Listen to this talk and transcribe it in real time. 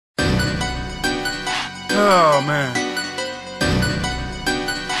Oh, man.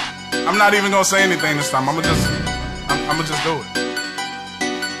 I'm not even gonna say anything this time. I'ma just do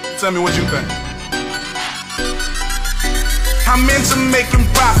it. Tell me what you think. I'm into making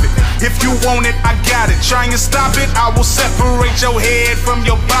profit. If you want it, I got it. Trying to stop it, I will separate your head from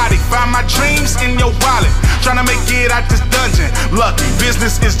your body. Find my dreams in your wallet. Trying to make it out this dungeon. Lucky,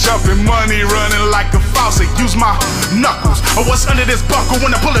 business is jumping, money running like a faucet. Use my knuckles, or what's under this buckle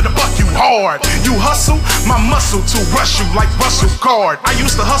when I pull it to buck you hard. You hustle, my muscle to rush you like Russell Card. I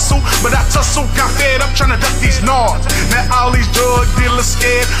used to hustle, but I tussle, got fed up trying to duck these nards. Now all these drug dealers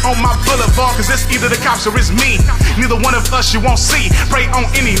scared on my boulevard, cause it's either the cops or it's me. Neither one of us you won't see. Pray on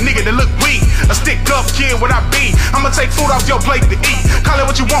any nigga that look weak. A stick up kid what I be. I'ma take food off your plate to eat. Call it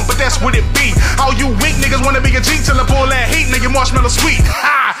what you want, but that's what it be. All you weak niggas wanna be a G till I pull that heat, nigga marshmallow sweet.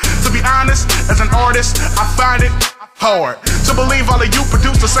 Ha! To be honest, as an artist, I find it hard to believe all of you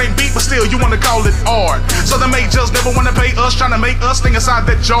produce the same beat, but still you wanna call it art. So the majors never wanna pay us, trying to make us think inside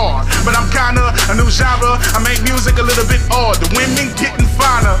that jar. But I'm kinda a new genre, I make music a little bit odd. The women getting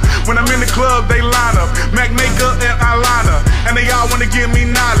finer, when I'm in the club they line up, Mac makeup and eyeliner, and they all wanna give me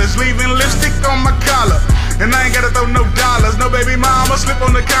knowledge, leaving lipstick on my collar. And I ain't gotta throw no dollars, no baby mama slip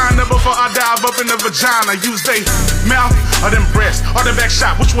on the condom before I dive up in the vagina. Use they mouth or them breasts, or the back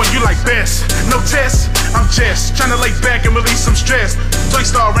shot, which one you like best? No test, I'm just trying to lay back and release some stress. Twank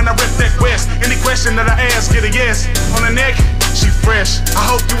star and I rep that west. Any question that I ask, get a yes. On the neck, she fresh. I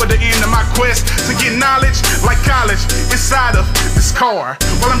hope you at the end of my quest to get knowledge like college inside of this car.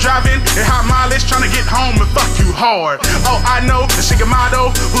 While I'm driving at high mileage, trying to get home and fuck you hard. Oh, I know the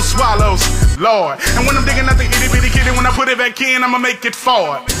Shigamado who swallows, Lord. And when I'm digging out the itty bitty kitty, when I put it back in, I'ma make it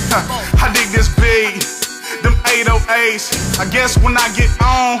forward. I dig this beat, them 808s. I guess when I get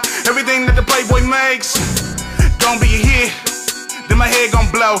on, everything that the Playboy makes gon' be a hit. Then my head gon'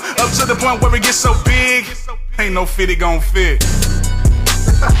 blow up to the point where it gets so big, ain't no fit it gon' fit.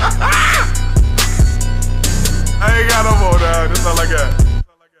 I ain't got no more, dog. That's all I got.